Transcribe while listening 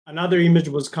Another image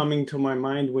was coming to my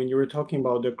mind when you were talking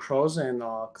about the cross and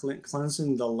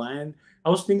cleansing the land. I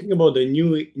was thinking about the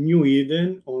new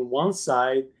Eden on one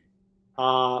side,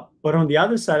 but on the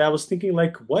other side, I was thinking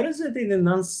like, what is it in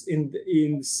the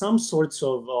in some sorts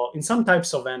of in some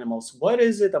types of animals? What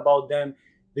is it about them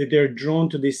that they're drawn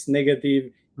to this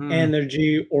negative Hmm.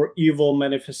 energy or evil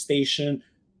manifestation?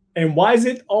 And why is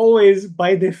it always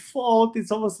by default?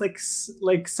 It's almost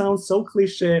like sounds so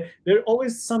cliche. There's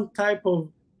always some type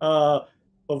uh,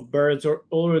 of birds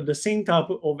or the same type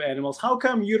of animals. How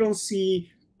come you don't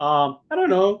see I don't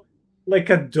know, like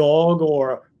a dog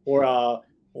or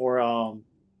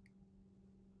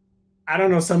I don't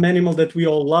know, some animal that we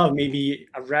all love, maybe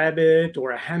a rabbit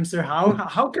or a hamster.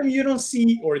 How come you don't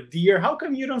see, or deer? How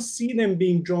come you don't see them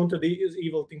being drawn to these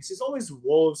evil things? It's always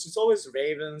wolves. It's always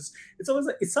ravens. It's always,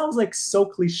 it sounds like so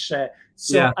cliche. Yeah.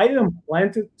 So I didn't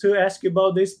plan to ask you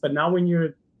about this, but now when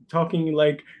you're talking,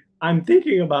 like I'm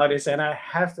thinking about this, and I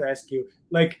have to ask you,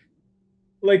 like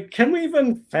can we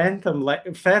even phantom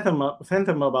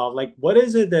about like what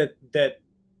is it that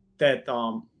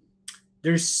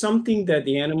there's something that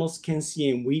the animals can see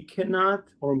and we cannot,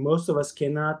 or most of us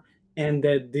cannot, and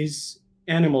that these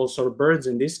animals or birds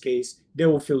in this case, they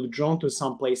will feel drawn to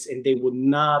some place and they would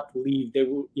not leave. They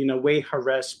will, in a way,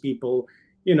 harass people,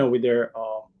 with their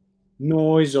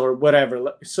noise or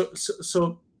whatever.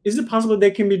 So, is it possible they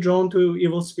can be drawn to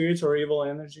evil spirits or evil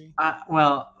energy?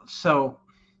 Well, so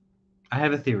I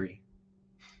have a theory,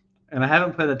 and I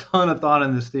haven't put a ton of thought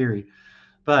in this theory,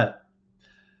 but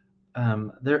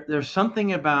there's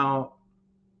something about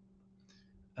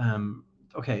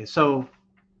okay, so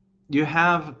you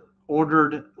have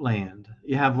ordered land,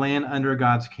 you have land under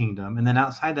God's kingdom, and then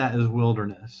outside that is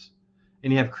wilderness,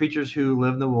 and you have creatures who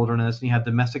live in the wilderness, and you have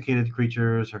domesticated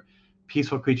creatures or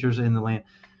peaceful creatures in the land.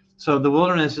 So the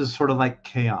wilderness is sort of like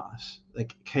chaos,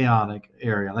 like chaotic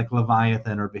area, like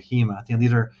Leviathan or Behemoth.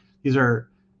 These are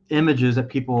images that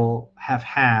people have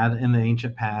had in the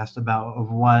ancient past about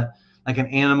of what like an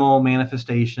animal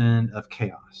manifestation of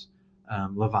chaos,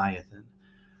 Leviathan.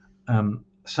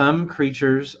 Some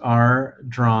creatures are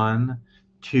drawn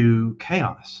to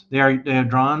chaos. They are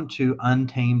drawn to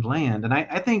untamed land, and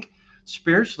I think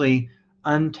spiritually,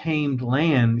 untamed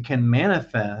land can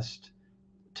manifest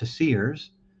to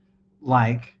seers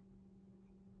like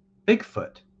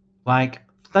Bigfoot, like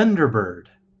Thunderbird,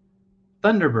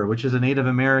 Thunderbird, which is a Native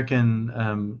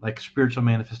American like spiritual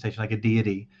manifestation, like a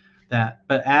deity.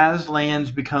 But as lands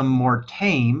become more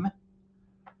tame,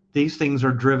 these things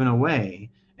are driven away.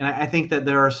 And I think that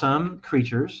there are some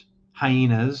creatures,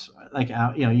 hyenas, like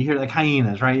you hear like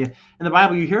hyenas, right? In the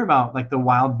Bible, you hear about like the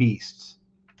wild beasts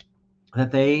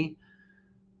that they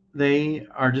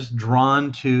are just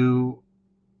drawn to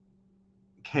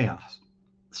chaos,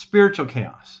 spiritual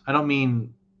chaos. I don't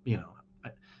mean you know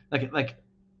like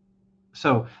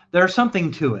so there's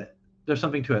something to it. There's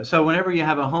something to it. So whenever you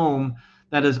have a home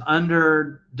that is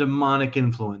under demonic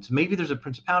influence, maybe there's a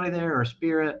principality there or a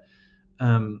spirit.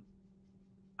 Um,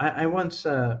 I once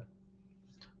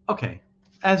okay,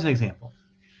 as an example,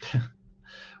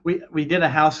 we did a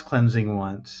house cleansing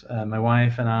once. My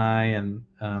wife and I and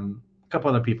a couple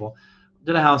other people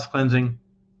did a house cleansing,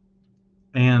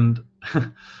 and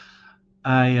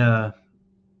I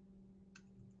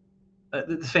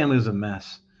the family was a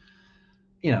mess.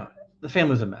 You know, the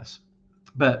family was a mess.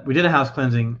 But we did a house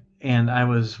cleansing, and I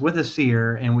was with a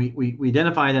seer, and we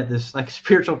identified that this like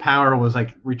spiritual power was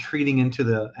like retreating into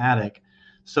the attic.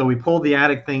 So we pulled the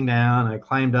attic thing down. I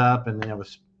climbed up, and then I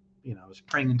was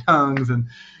praying in tongues, and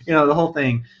the whole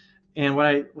thing. And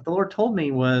what the Lord told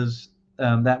me was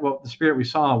that what the spirit we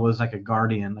saw was like a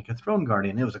guardian, like a throne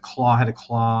guardian. It was had a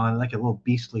claw, like a little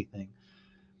beastly thing.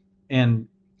 And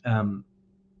um,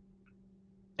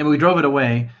 and we drove it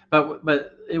away.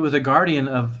 But it was a guardian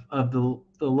of the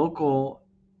local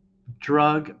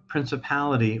drug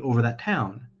principality over that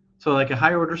town. So like a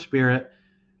higher order spirit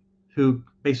who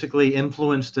basically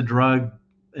influenced the drug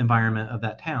environment of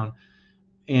that town.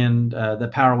 And the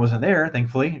power wasn't there,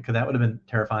 thankfully, because that would have been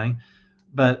terrifying.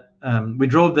 But we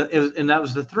drove and that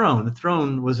was the throne. The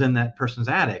throne was in that person's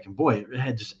attic, and boy, it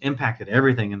had just impacted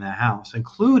everything in that house,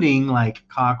 including like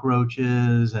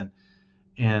cockroaches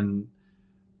and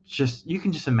just you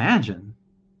can just imagine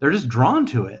they're just drawn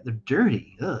to it. They're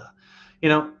dirty. Ugh. You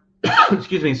know,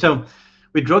 excuse me. So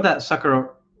we drove that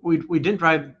sucker. We didn't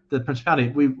drive the principality.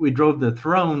 We drove the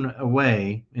throne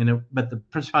away, but the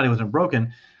principality wasn't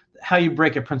broken. How you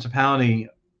break a principality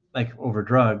like over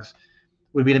drugs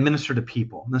would be to minister to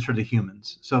people, minister to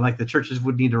humans. So like the churches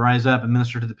would need to rise up and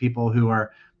minister to the people who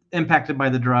are impacted by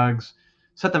the drugs,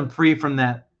 set them free from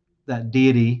that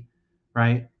deity,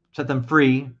 right? Set them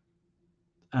free,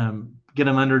 get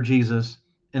them under Jesus,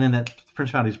 and then that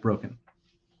principality is broken.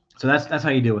 So that's how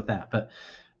you deal with that. But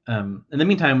in the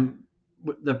meantime,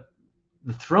 the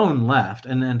throne left,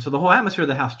 and so the whole atmosphere of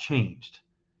the house changed.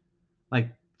 Like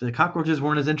the cockroaches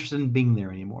weren't as interested in being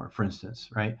there anymore, for instance,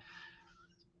 right?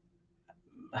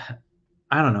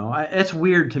 I don't know. It's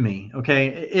weird to me. Okay,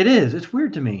 it is. It's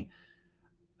weird to me.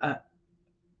 Uh,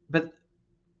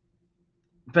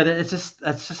 but it's just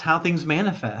that's just how things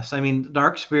manifest. I mean,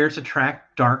 dark spirits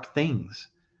attract dark things,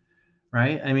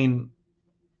 right? I mean,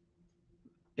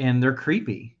 and they're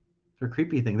creepy. They're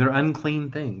creepy things. They're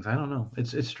unclean things. I don't know.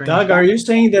 It's strange. Doug, are you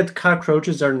saying that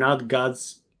cockroaches are not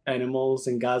God's animals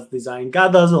and God's design?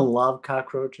 God doesn't love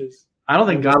cockroaches. I don't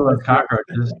think I'm God just loves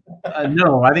messing cockroaches.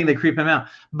 No, I think they creep him out.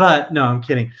 But no, I'm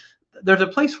kidding. There's a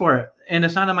place for it, and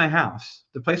it's not in my house.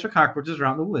 The place for cockroaches are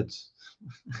out in the woods.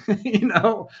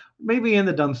 Maybe in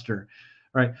the dumpster,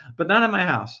 right? But not in my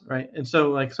house, right? And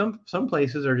so, like some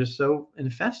places are just so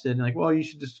infested, and like, well, you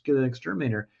should just get an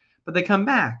exterminator. But they come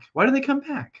back. Why do they come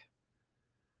back?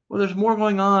 Well, there's more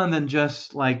going on than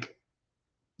just like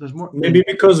there's more. Maybe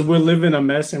because we live in a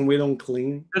mess and we don't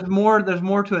clean. There's more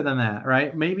to it than that,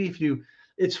 right? Maybe if you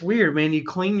it's weird, man. You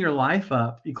clean your life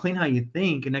up, you clean how you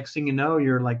think, and next thing you know,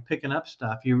 you're like picking up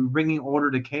stuff. You're bringing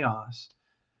order to chaos.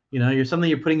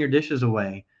 You're putting your dishes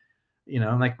away.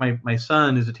 Like my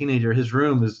son is a teenager, his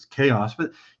room is chaos.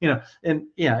 But and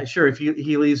yeah, sure, if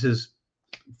he leaves his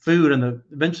food and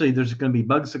eventually there's going to be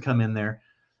bugs that come in there.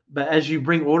 But as you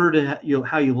bring order to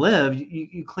how you live,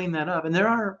 you clean that up. And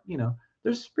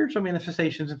there's spiritual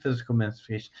manifestations and physical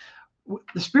manifestations.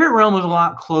 The spirit realm is a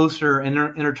lot closer and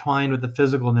intertwined with the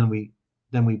physical than we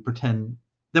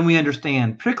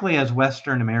understand, particularly as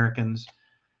Western Americans.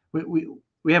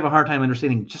 We have a hard time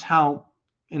understanding just how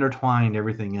intertwined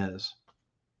everything is.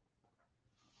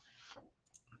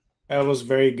 That was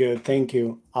very good. Thank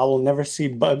you. I will never see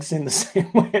bugs in the same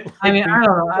way. I mean, I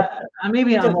don't know.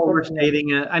 Maybe I'm overstating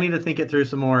it. I need to think it through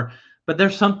some more. But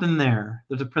there's something there.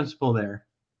 There's a principle there.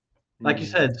 Like you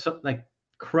said, like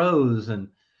crows and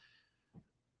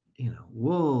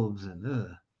wolves and